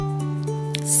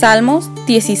Salmos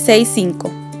 16:5.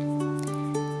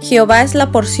 Jehová es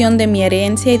la porción de mi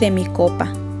herencia y de mi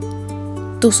copa.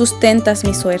 Tú sustentas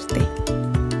mi suerte.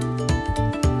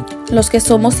 Los que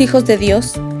somos hijos de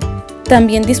Dios,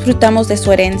 también disfrutamos de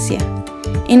su herencia,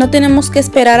 y no tenemos que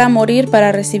esperar a morir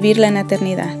para recibirla en la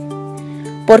eternidad,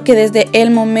 porque desde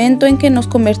el momento en que nos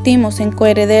convertimos en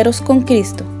coherederos con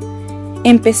Cristo,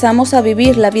 empezamos a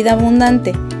vivir la vida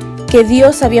abundante que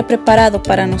Dios había preparado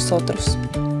para nosotros.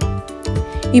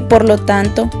 Y por lo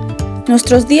tanto,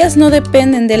 nuestros días no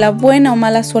dependen de la buena o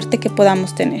mala suerte que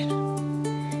podamos tener,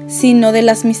 sino de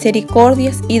las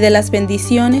misericordias y de las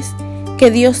bendiciones que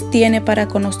Dios tiene para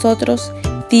con nosotros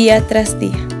día tras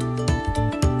día.